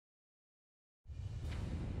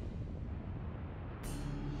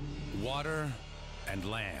Water and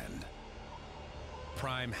land.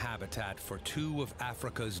 Prime habitat for two of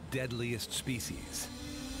Africa's deadliest species.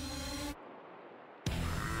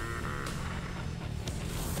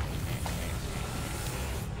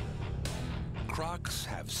 Crocs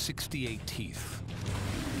have 68 teeth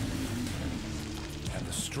and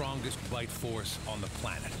the strongest bite force on the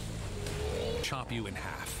planet. Chop you in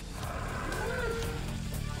half.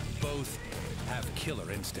 Both have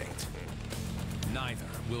killer instinct. Neither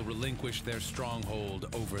will relinquish their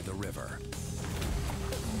stronghold over the river.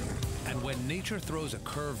 And when nature throws a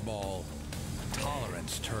curveball,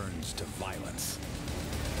 tolerance turns to violence.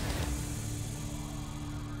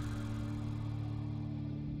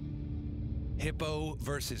 Hippo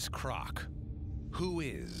versus Croc. Who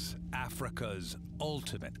is Africa's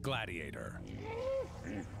ultimate gladiator?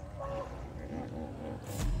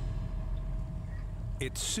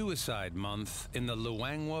 It's Suicide Month in the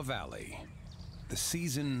Luangwa Valley, the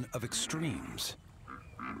season of extremes.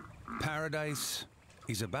 Paradise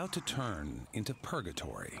is about to turn into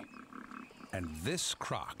purgatory, and this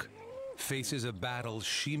croc faces a battle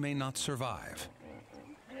she may not survive.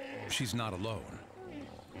 She's not alone.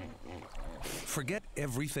 Forget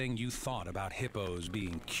everything you thought about hippos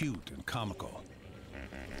being cute and comical.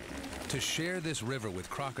 To share this river with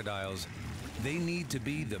crocodiles, they need to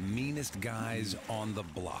be the meanest guys on the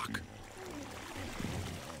block.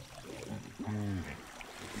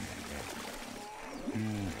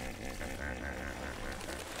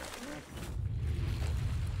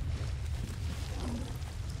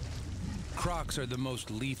 Crocs are the most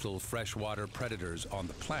lethal freshwater predators on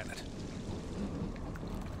the planet.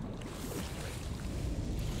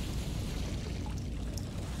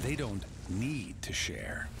 They don't need to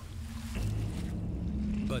share.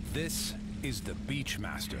 But this is the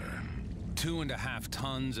Beachmaster. 2.5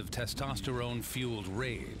 tons of testosterone-fueled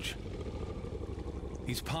rage.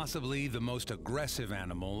 He's possibly the most aggressive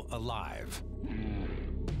animal alive.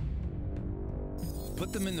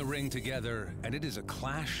 Put them in the ring together, and it is a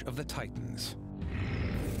clash of the titans.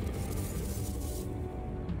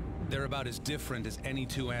 They're about as different as any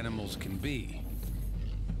two animals can be,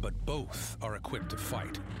 but both are equipped to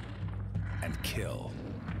fight and kill.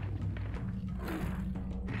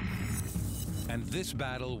 And this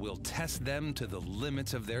battle will test them to the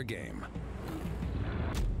limits of their game.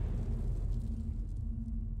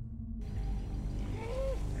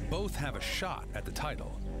 Both have a shot at the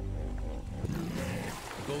title.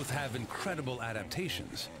 Both have incredible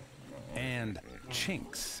adaptations and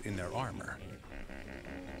chinks in their armor.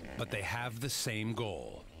 But they have the same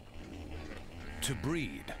goal: to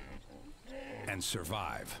breed and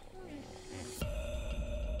survive.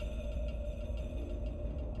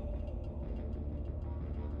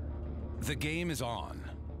 The game is on,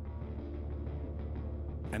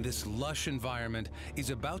 and this lush environment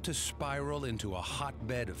is about to spiral into a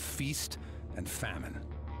hotbed of feast and famine.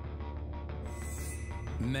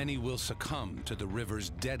 Many will succumb to the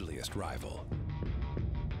river's deadliest rival,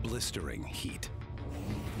 blistering heat.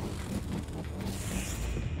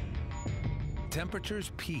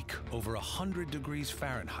 Temperatures peak over 100 degrees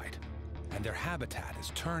Fahrenheit, and their habitat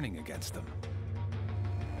is turning against them.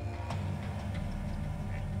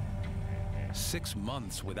 6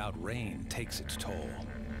 months without rain takes its toll.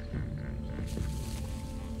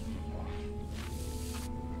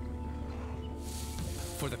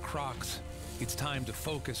 For the Crocs, it's time to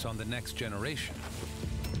focus on the next generation.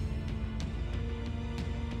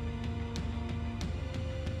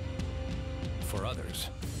 For others,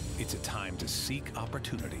 it's a time to seek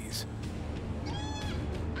opportunities.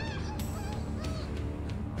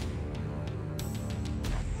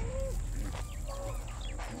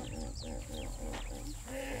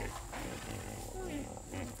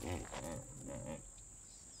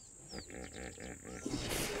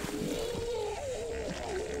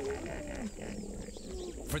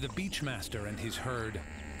 For the Beachmaster and his herd,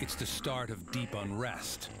 it's the start of deep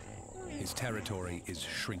unrest. His territory is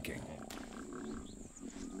shrinking.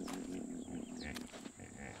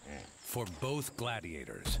 For both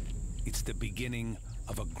gladiators, it's the beginning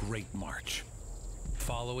of a great march,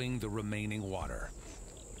 following the remaining water.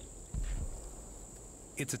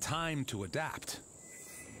 It's a time to adapt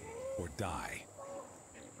or die.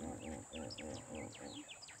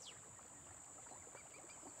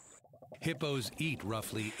 Hippos eat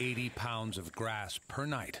roughly 80 pounds of grass per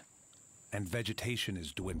night, and vegetation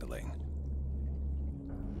is dwindling.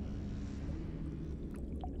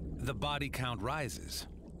 The body count rises,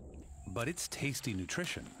 but it's tasty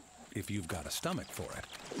nutrition if you've got a stomach for it.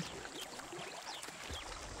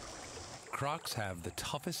 Crocs have the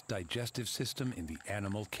toughest digestive system in the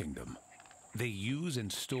animal kingdom. They use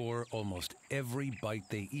and store almost every bite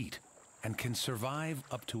they eat, and can survive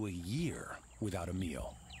up to a year without a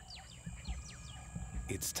meal.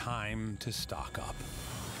 It's time to stock up.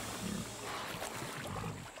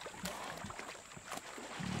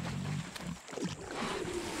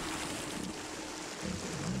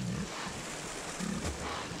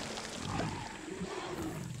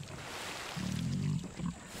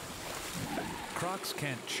 Crocs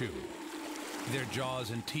can't chew. Their jaws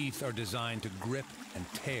and teeth are designed to grip and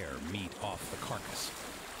tear meat off the carcass.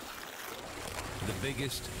 The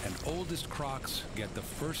biggest and oldest crocs get the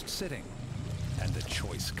first sitting and the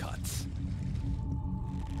choice cuts.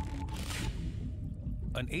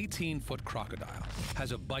 An 18-foot crocodile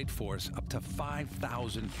has a bite force up to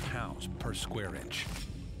 5,000 pounds per square inch.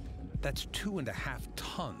 That's 2.5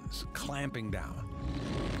 tons clamping down.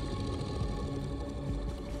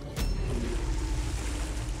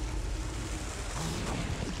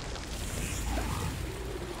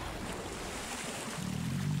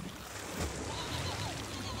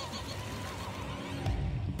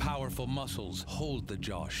 Powerful muscles hold the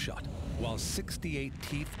jaw shut, while 68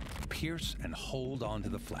 teeth pierce and hold onto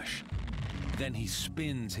the flesh. Then he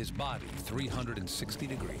spins his body 360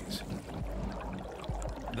 degrees.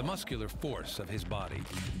 The muscular force of his body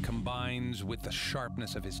combines with the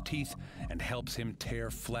sharpness of his teeth and helps him tear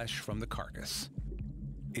flesh from the carcass.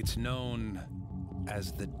 It's known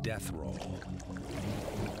as the death roll.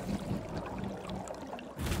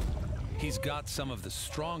 He's got some of the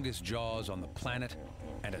strongest jaws on the planet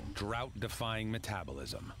and a drought-defying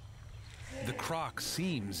metabolism. The croc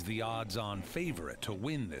seems the odds-on favorite to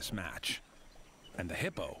win this match. And the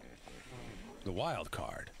hippo, the wild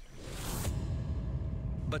card.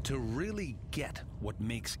 But to really get what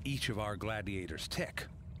makes each of our gladiators tick,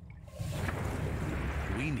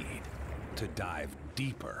 we need to dive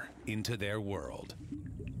deeper into their world.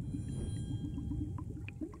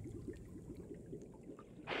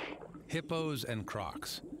 Hippos and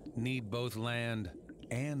crocs need both land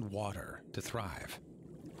and water to thrive.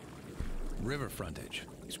 River frontage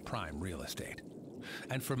is prime real estate.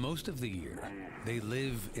 And for most of the year, they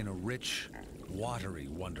live in a rich, watery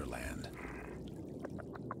wonderland.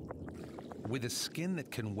 With a skin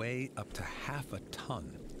that can weigh up to half a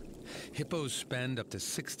ton, hippos spend up to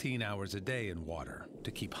 16 hours a day in water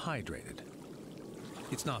to keep hydrated.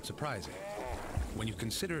 It's not surprising when you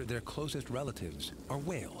consider their closest relatives are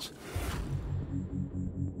whales.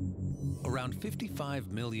 Around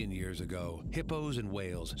 55 million years ago, hippos and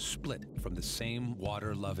whales split from the same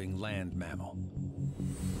water-loving land mammal.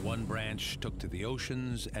 One branch took to the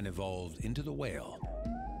oceans and evolved into the whale.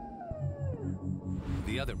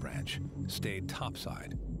 The other branch stayed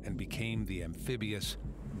topside and became the amphibious,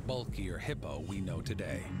 bulkier hippo we know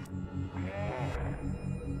today.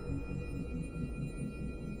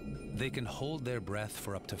 They can hold their breath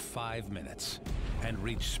for up to 5 minutes and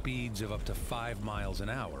reach speeds of up to 5 miles an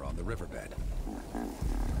hour on the riverbed.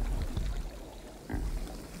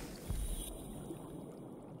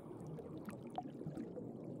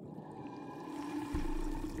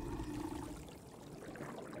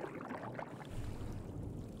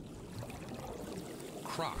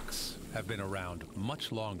 Crocs have been around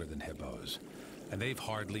much longer than hippos, and they've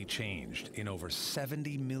hardly changed in over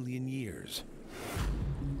 70 million years.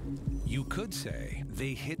 You could say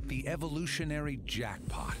they hit the evolutionary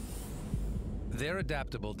jackpot. Their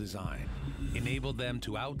adaptable design enabled them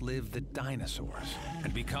to outlive the dinosaurs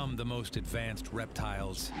and become the most advanced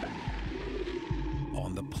reptiles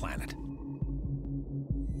on the planet.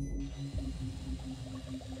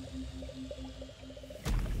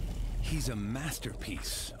 He's a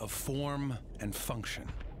masterpiece of form and function.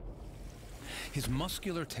 His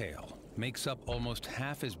muscular tail makes up almost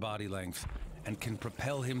half his body length and can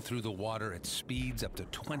propel him through the water at speeds up to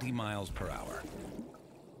 20 miles per hour.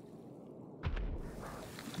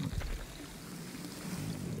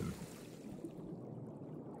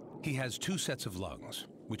 He has 2 sets of lungs,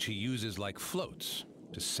 which he uses like floats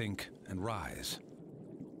to sink and rise.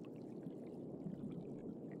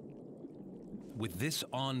 With this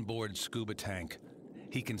onboard scuba tank,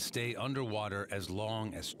 he can stay underwater as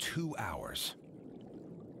long as 2 hours.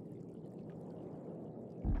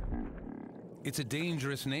 It's a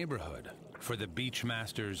dangerous neighborhood for the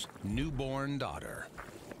beachmaster's newborn daughter.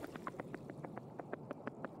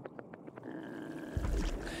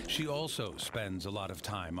 She also spends a lot of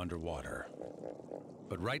time underwater.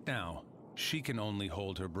 But right now, she can only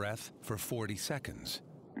hold her breath for 40 seconds.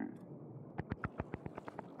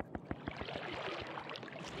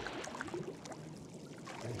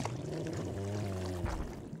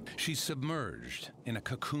 She's submerged in a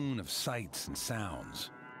cocoon of sights and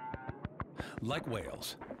sounds. Like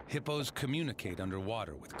whales, hippos communicate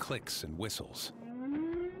underwater with clicks and whistles.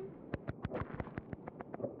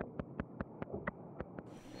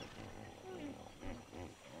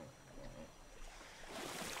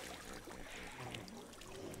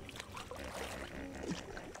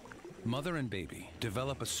 Mother and baby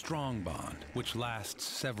develop a strong bond which lasts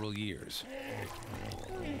several years.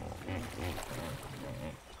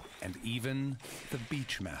 And even the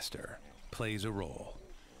beach master plays a role.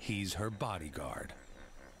 He's her bodyguard.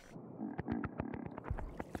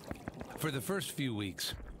 For the first few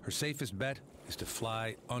weeks, her safest bet is to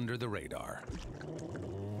fly under the radar.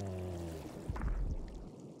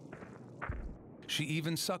 She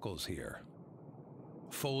even suckles here,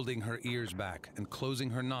 folding her ears back and closing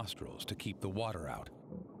her nostrils to keep the water out.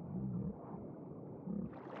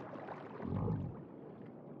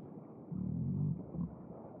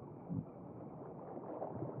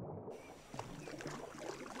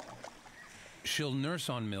 She'll nurse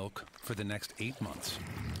on milk for the next 8 months,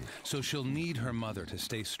 so she'll need her mother to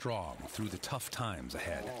stay strong through the tough times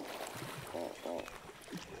ahead.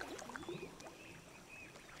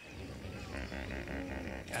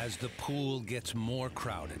 As the pool gets more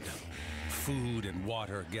crowded, food and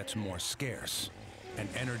water gets more scarce, and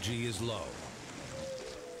energy is low.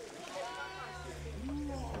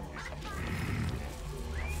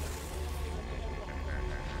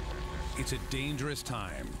 It's a dangerous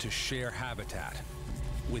time to share habitat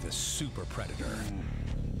with a super predator.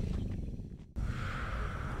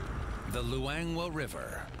 The Luangwa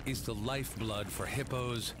River is the lifeblood for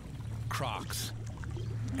hippos, crocs,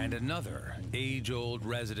 and another age-old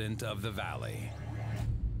resident of the valley.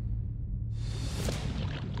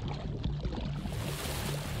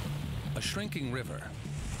 A shrinking river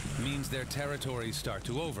means their territories start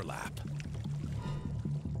to overlap.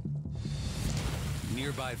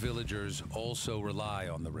 Nearby villagers also rely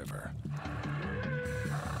on the river.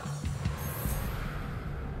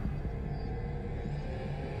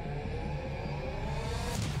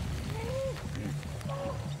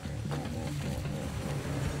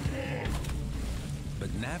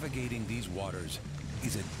 But navigating these waters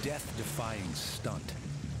is a death-defying stunt.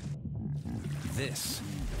 This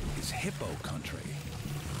is hippo country.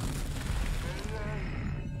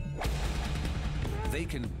 They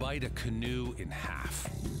can bite a canoe in half.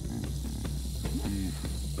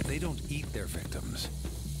 But they don't eat their victims.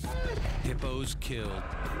 Hippos kill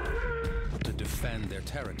to defend their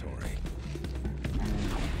territory.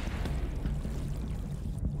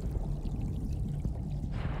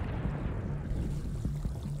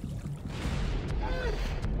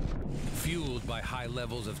 Fueled by high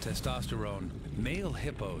levels of testosterone, male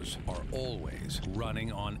hippos are always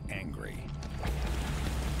running on angry.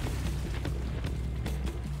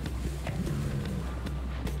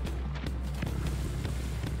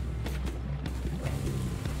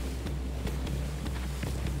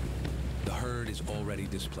 Is already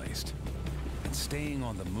displaced, and staying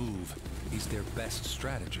on the move is their best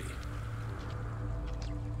strategy.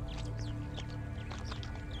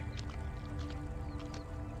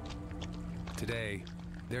 Today,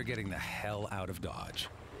 they're getting the hell out of Dodge.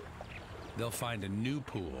 They'll find a new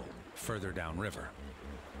pool further downriver.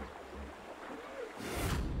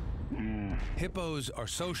 Hippos are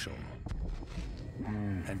social,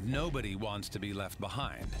 and nobody wants to be left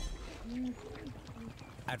behind.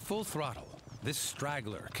 At full throttle, this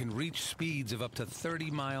straggler can reach speeds of up to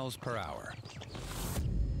 30 miles per hour.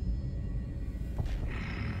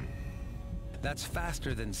 That's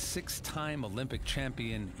faster than 6-time Olympic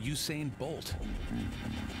champion Usain Bolt.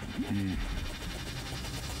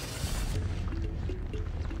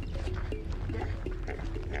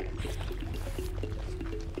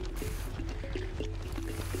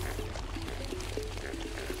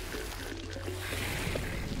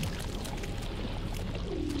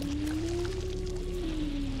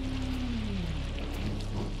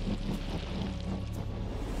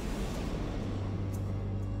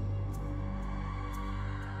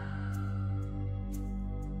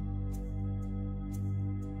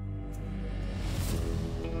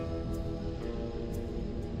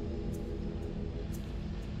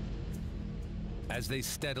 As they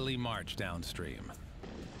steadily march downstream,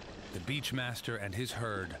 the beachmaster and his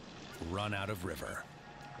herd run out of river.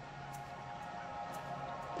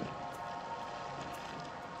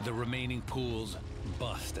 The remaining pools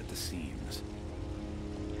bust at the seams.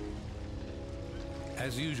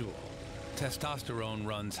 As usual, testosterone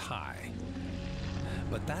runs high.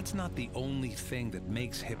 But that's not the only thing that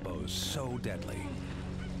makes hippos so deadly.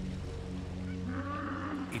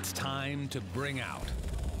 It's time to bring out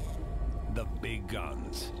the big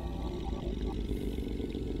guns.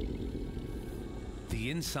 The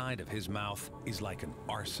inside of his mouth is like an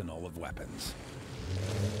arsenal of weapons.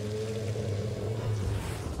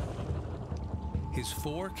 His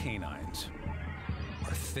 4 canines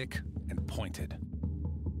are thick and pointed.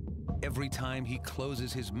 Every time he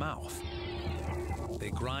closes his mouth, they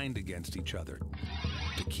grind against each other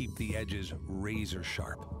to keep the edges razor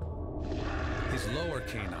sharp. His lower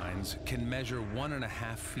canines can measure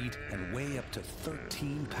 1.5 feet and weigh up to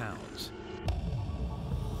 13 pounds.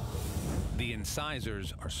 The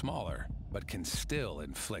incisors are smaller, but can still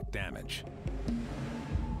inflict damage.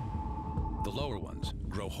 The lower ones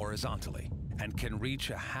grow horizontally and can reach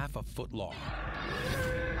 1/2 foot long.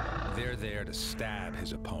 They're there to stab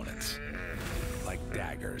his opponents, like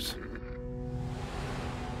daggers.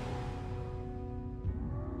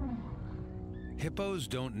 Hippos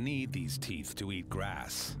don't need these teeth to eat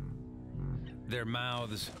grass. Their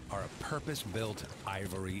mouths are a purpose-built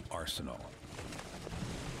ivory arsenal.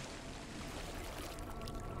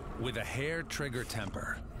 With a hair-trigger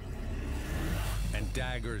temper and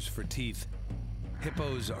daggers for teeth,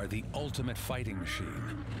 hippos are the ultimate fighting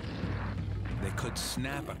machine. They could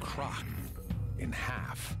snap a croc in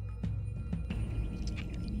half.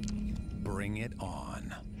 Bring it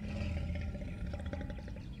on.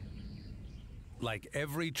 Like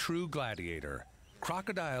every true gladiator,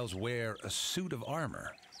 crocodiles wear a suit of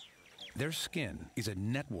armor. Their skin is a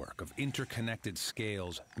network of interconnected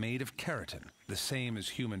scales made of keratin, the same as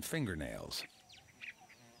human fingernails.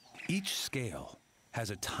 Each scale has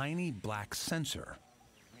a tiny black sensor.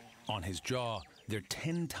 On his jaw, they're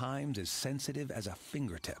 10 times as sensitive as a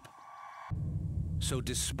fingertip. So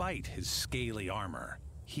despite his scaly armor,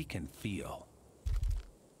 he can feel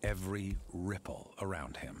every ripple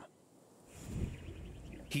around him.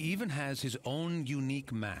 He even has his own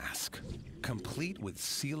unique mask, complete with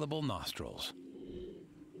sealable nostrils.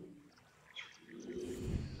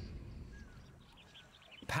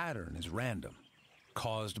 Pattern is random,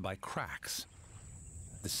 caused by cracks,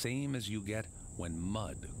 the same as you get when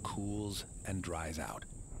mud cools and dries out.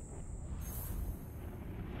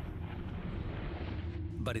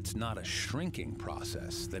 But it's not a shrinking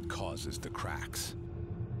process that causes the cracks.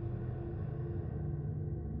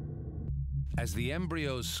 As the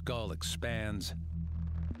embryo's skull expands,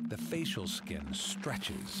 the facial skin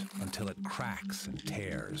stretches until it cracks and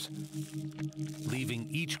tears,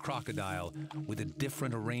 leaving each crocodile with a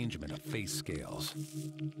different arrangement of face scales.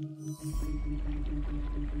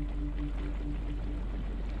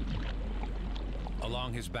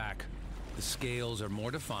 Along his back, the scales are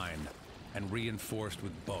more defined and reinforced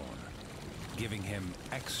with bone, giving him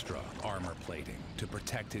extra armor plating to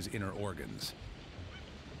protect his inner organs.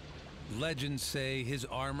 Legends say his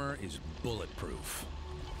armor is bulletproof.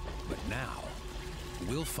 But now,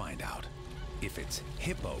 we'll find out if it's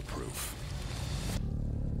hippo-proof.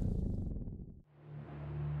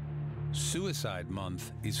 Suicide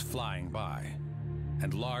Month is flying by,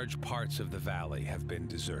 and large parts of the valley have been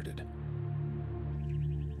deserted.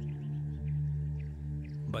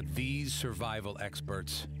 But these survival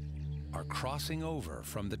experts are crossing over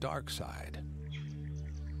from the dark side.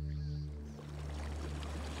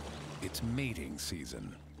 It's mating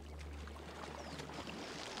season.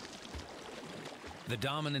 The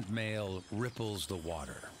dominant male ripples the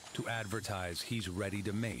water to advertise he's ready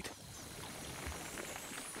to mate.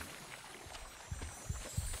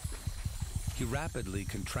 He rapidly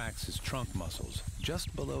contracts his trunk muscles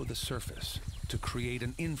just below the surface to create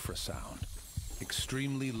an infrasound,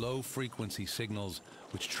 extremely low-frequency signals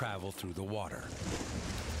which travel through the water.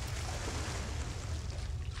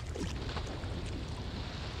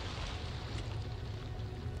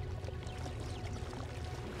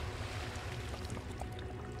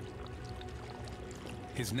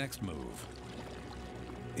 His next move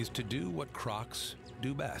is to do what crocs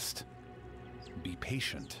do best: be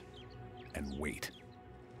patient and wait.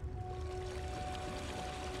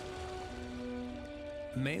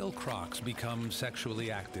 Male crocs become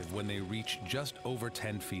sexually active when they reach just over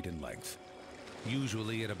 10 feet in length,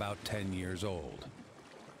 usually at about 10 years old.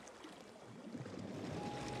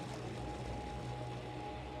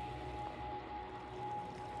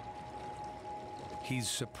 He's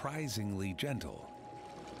surprisingly gentle.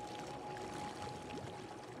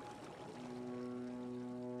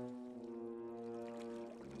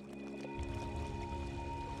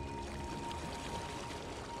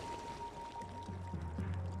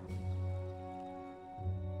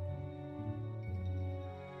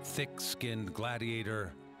 Thick-skinned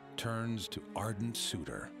gladiator turns to ardent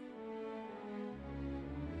suitor.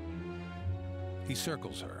 He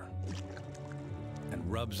circles her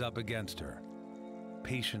and rubs up against her,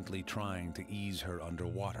 patiently trying to ease her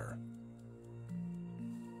underwater.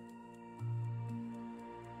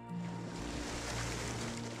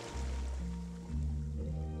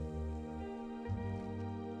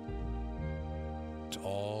 It's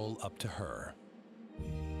all up to her.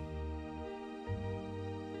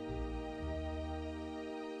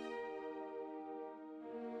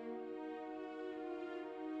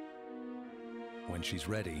 When she's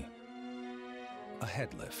ready, a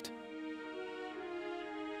head lift.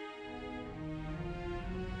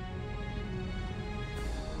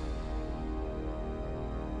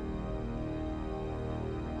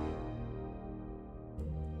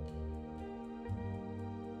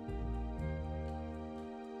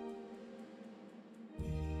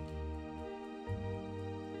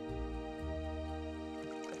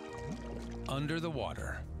 Under the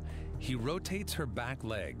water, he rotates her back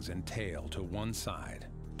legs and tail to one side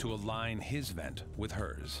to align his vent with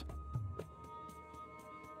hers.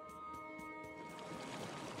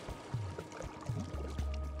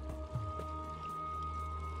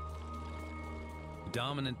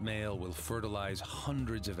 Dominant male will fertilize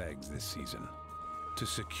hundreds of eggs this season to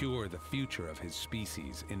secure the future of his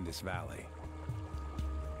species in this valley.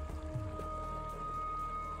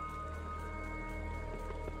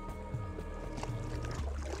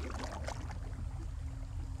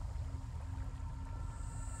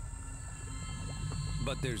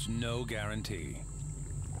 But there's no guarantee.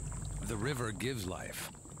 The river gives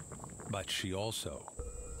life, but she also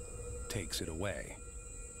takes it away.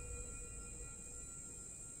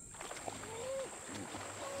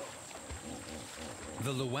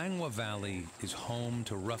 The Luangwa Valley is home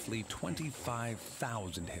to roughly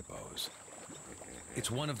 25,000 hippos.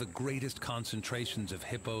 It's one of the greatest concentrations of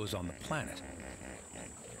hippos on the planet.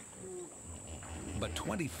 But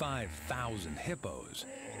 25,000 hippos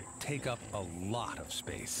take up a lot of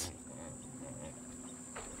space.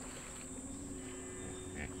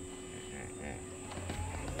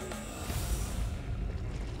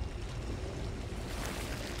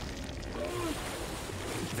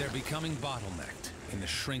 They're becoming bottlenecked in the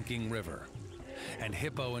shrinking river, and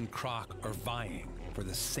Hippo and Croc are vying for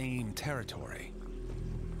the same territory.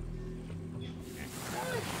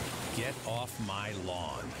 Get off my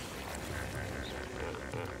lawn.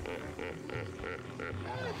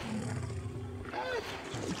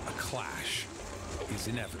 A clash is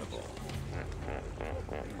inevitable.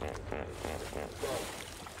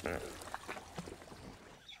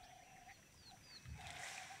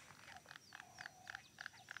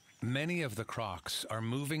 Many of the crocs are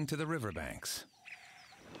moving to the riverbanks.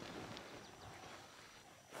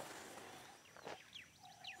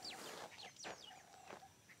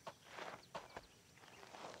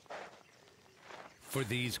 For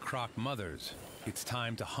these croc mothers, it's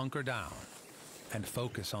time to hunker down and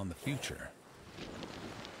focus on the future.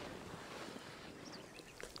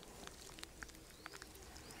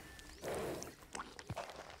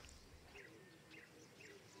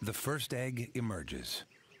 The first egg emerges,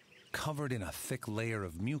 covered in a thick layer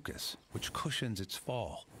of mucus which cushions its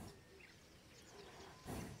fall.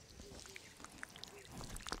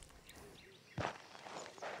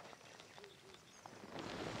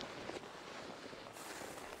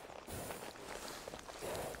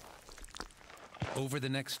 Over the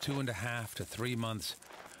next 2.5 to 3 months,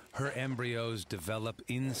 her embryos develop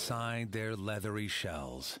inside their leathery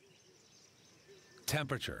shells.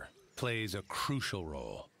 Temperature plays a crucial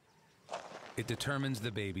role. It determines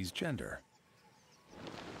the baby's gender.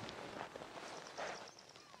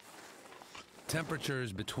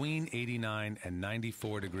 Temperatures between 89 and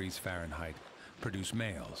 94 degrees Fahrenheit produce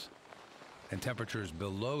males, and temperatures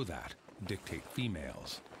below that dictate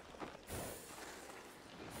females.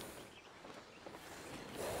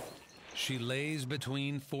 She lays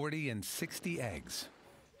between 40 and 60 eggs.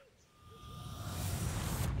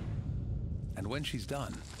 And when she's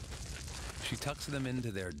done, she tucks them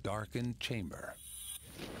into their darkened chamber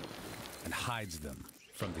and hides them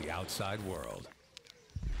from the outside world.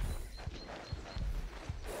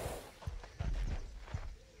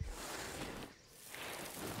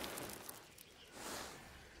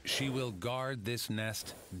 She will guard this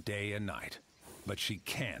nest day and night, but she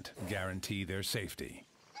can't guarantee their safety.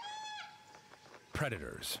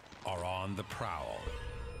 Predators are on the prowl.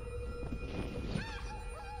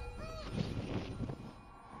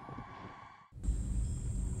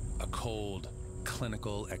 A cold,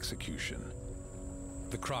 clinical execution.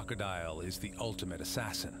 The crocodile is the ultimate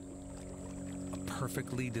assassin, a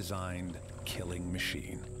perfectly designed killing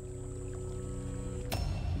machine.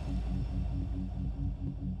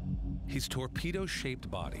 His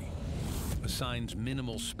torpedo-shaped body assigns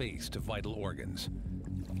minimal space to vital organs.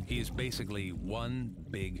 He is basically one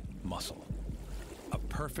big muscle, a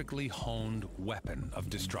perfectly honed weapon of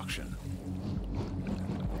destruction.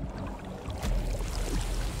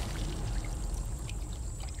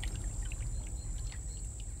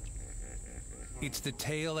 It's the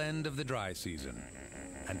tail end of the dry season,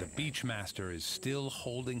 and the beachmaster is still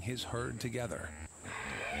holding his herd together.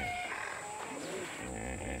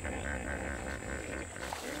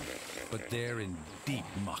 but they're in deep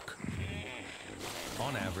muck.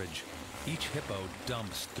 On average, each hippo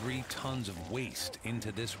dumps 3 tons of waste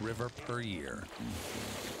into this river per year.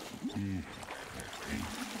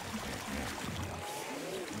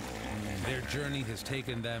 Their journey has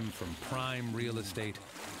taken them from prime real estate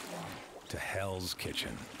to Hell's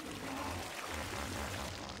Kitchen.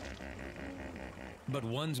 But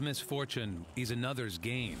one's misfortune is another's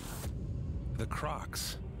gain. The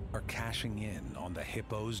Crocs are cashing in on the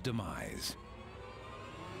hippo's demise.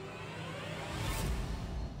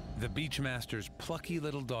 The beachmaster's plucky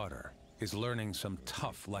little daughter is learning some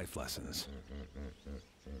tough life lessons.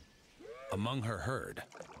 Among her herd,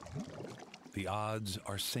 the odds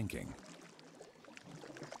are sinking.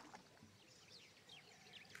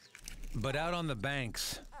 But out on the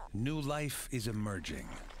banks, new life is emerging.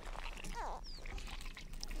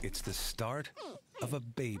 It's the start of a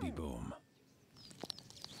baby boom.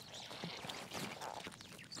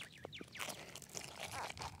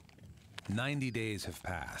 "90 days have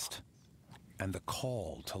passed, and the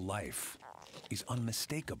call to life is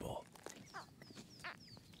unmistakable.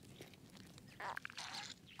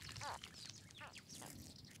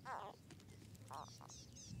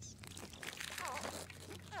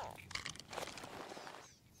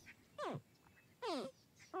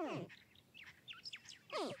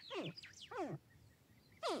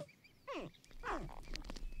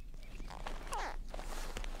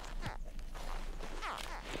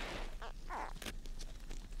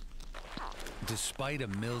 Despite a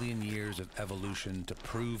million years of evolution to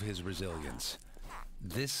prove his resilience,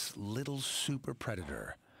 this little super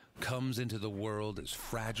predator comes into the world as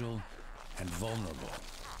fragile and vulnerable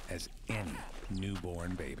as any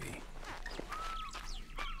newborn baby.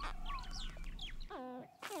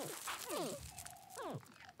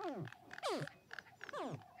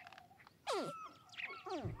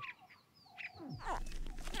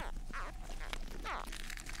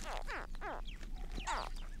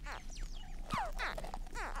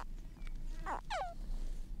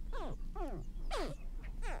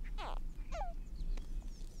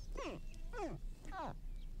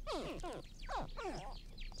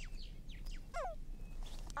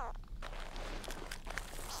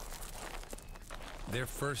 Their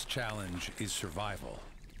first challenge is survival.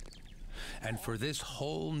 And for this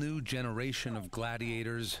whole new generation of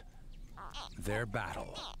gladiators, their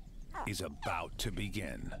battle is about to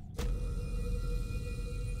begin.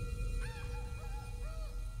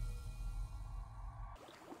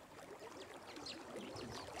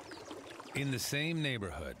 In the same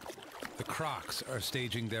neighborhood, the Crocs are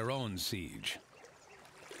staging their own siege.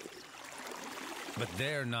 But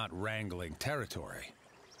they're not wrangling territory.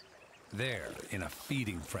 They're in a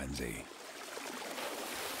feeding frenzy.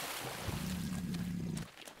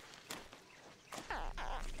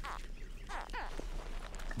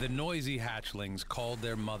 The noisy hatchlings called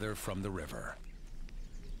their mother from the river.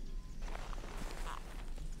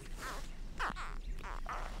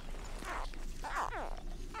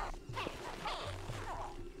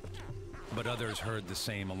 But others heard the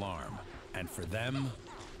same alarm, and for them,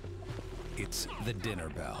 it's the dinner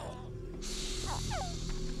bell.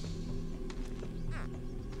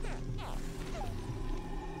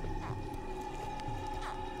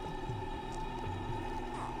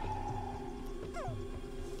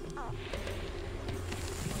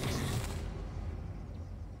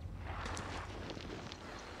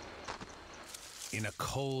 In a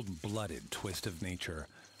cold-blooded twist of nature,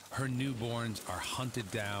 her newborns are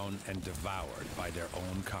hunted down and devoured by their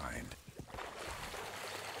own kind.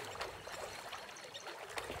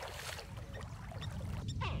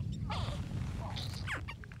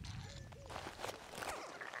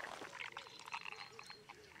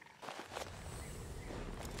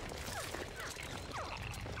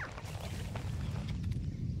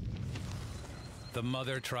 The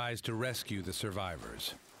mother tries to rescue the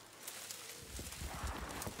survivors.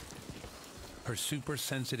 Her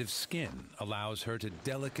super-sensitive skin allows her to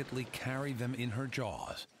delicately carry them in her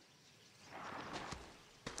jaws.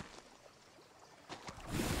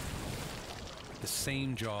 The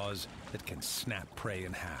same jaws that can snap prey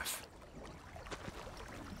in half.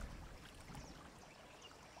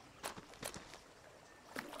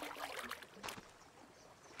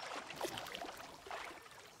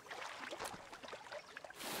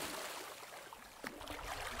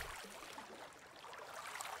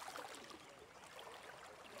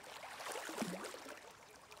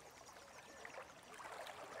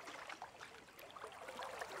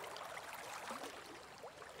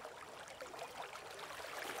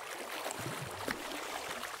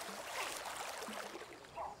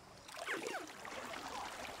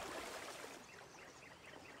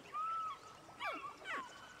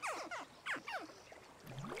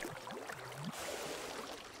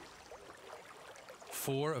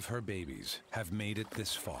 4 of her babies have made it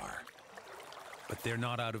this far, but they're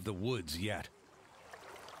not out of the woods yet.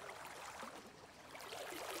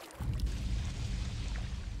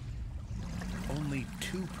 Only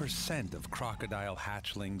 2% of crocodile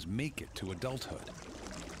hatchlings make it to adulthood.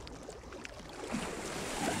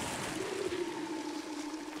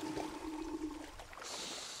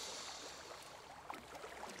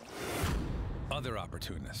 Other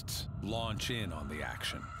opportunists launch in on the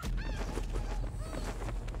action.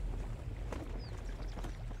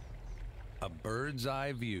 A bird's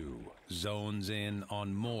eye view zones in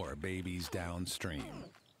on more babies downstream.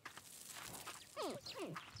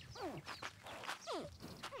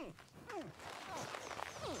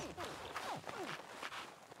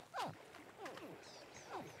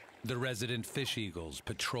 The resident fish eagles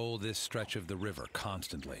patrol this stretch of the river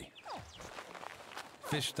constantly.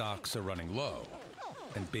 Fish stocks are running low,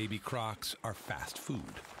 and baby crocs are fast food.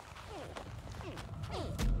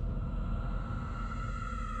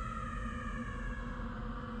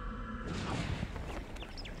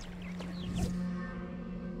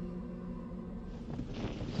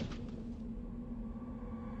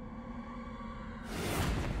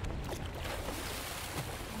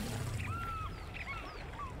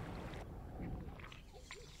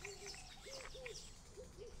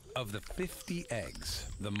 Of the 50 eggs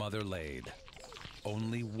the mother laid,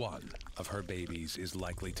 only 1 of her babies is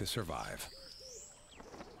likely to survive.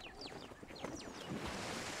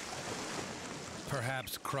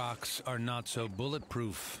 Perhaps crocs are not so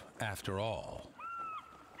bulletproof after all.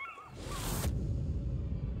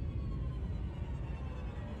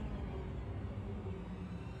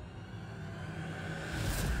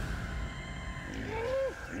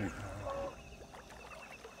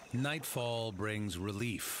 Nightfall brings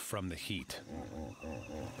relief from the heat,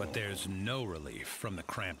 but there's no relief from the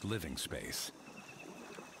cramped living space.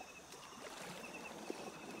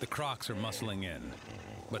 The crocs are muscling in,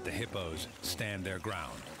 but the hippos stand their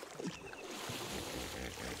ground.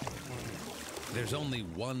 There's only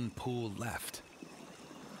 1 pool left.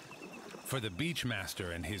 For the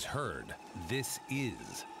beachmaster and his herd, this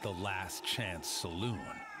is the last chance saloon.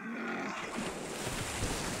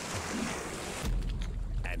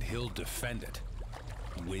 And he'll defend it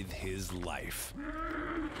with his life.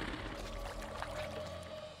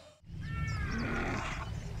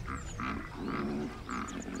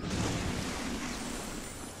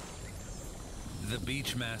 The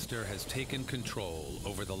beachmaster has taken control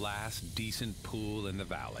over the last decent pool in the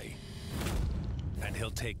valley, and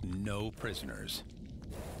he'll take no prisoners.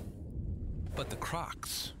 But the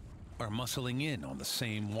crocs are muscling in on the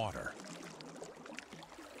same water.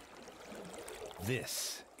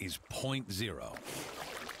 This is point 0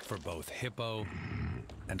 for both hippo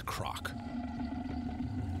and croc.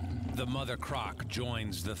 The mother croc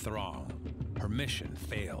joins the throng. Her mission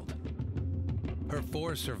failed. Her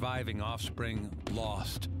 4 surviving offspring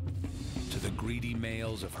lost to the greedy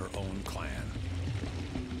males of her own clan.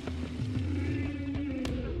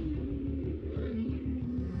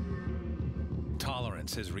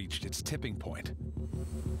 Tolerance has reached its tipping point.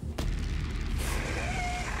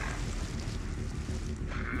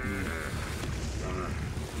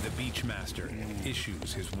 The beachmaster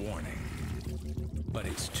issues his warning, but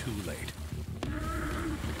it's too late.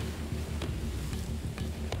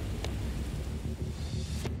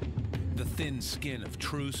 The thin skin of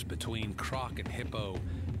truce between croc and hippo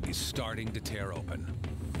is starting to tear open.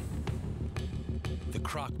 The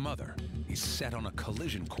croc mother is set on a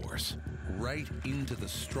collision course right into the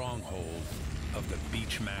stronghold of the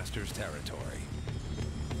beachmaster's territory.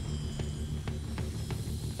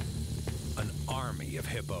 An army of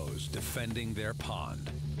hippos defending their pond.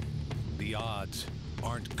 The odds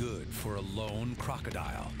aren't good for a lone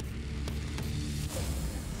crocodile.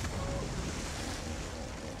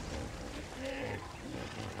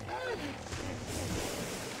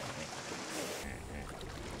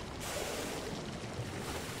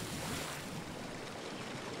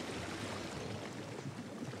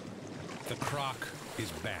 The croc is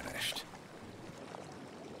banished.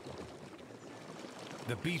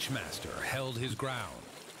 The beachmaster held his ground.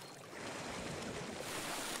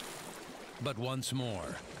 But once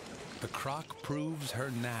more, the croc proves her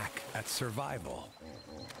knack at survival.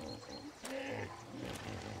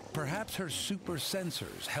 Perhaps her super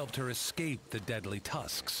sensors helped her escape the deadly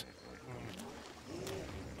tusks.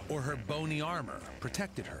 Or her bony armor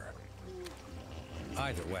protected her.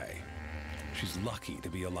 Either way, she's lucky to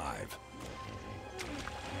be alive.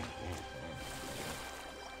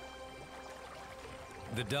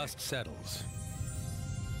 The dust settles,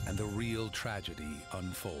 and the real tragedy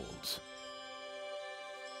unfolds.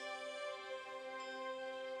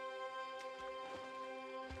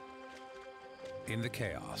 In the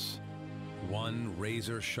chaos, one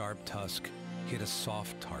razor-sharp tusk hit a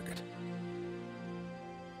soft target.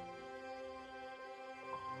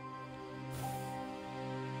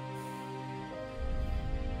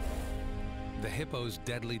 The hippo's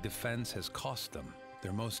deadly defense has cost them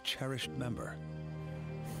their most cherished member.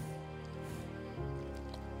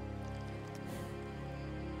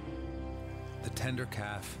 The tender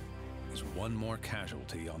calf is one more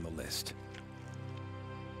casualty on the list.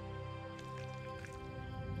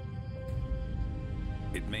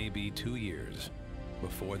 It may be 2 years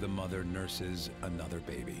before the mother nurses another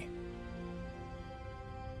baby.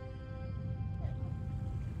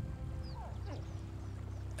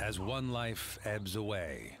 As one life ebbs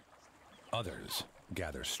away, others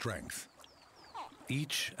gather strength.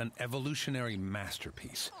 Each an evolutionary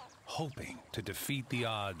masterpiece, hoping to defeat the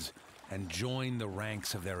odds and join the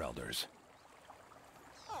ranks of their elders.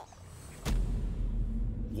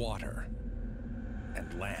 Water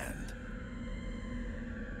and land.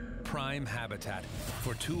 Prime habitat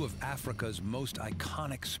for two of Africa's most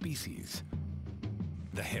iconic species.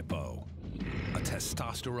 The hippo, a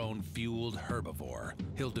testosterone-fueled herbivore.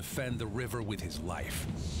 He'll defend the river with his life.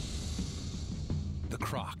 The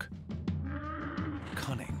croc,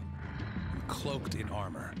 cunning, and cloaked in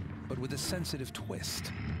armor, but with a sensitive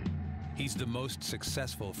twist. He's the most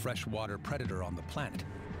successful freshwater predator on the planet.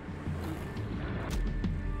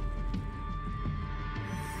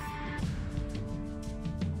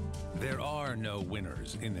 There are no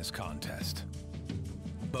winners in this contest.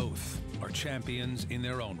 Both are champions in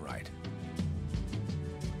their own right.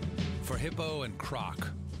 For Hippo and Croc,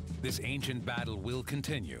 this ancient battle will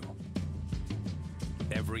continue.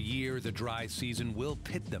 Every year, the dry season will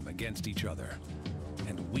pit them against each other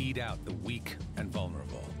and weed out the weak and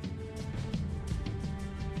vulnerable.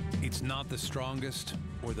 It's not the strongest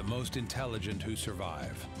or the most intelligent who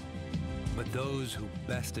survive, but those who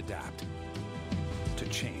best adapt to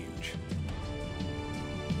change.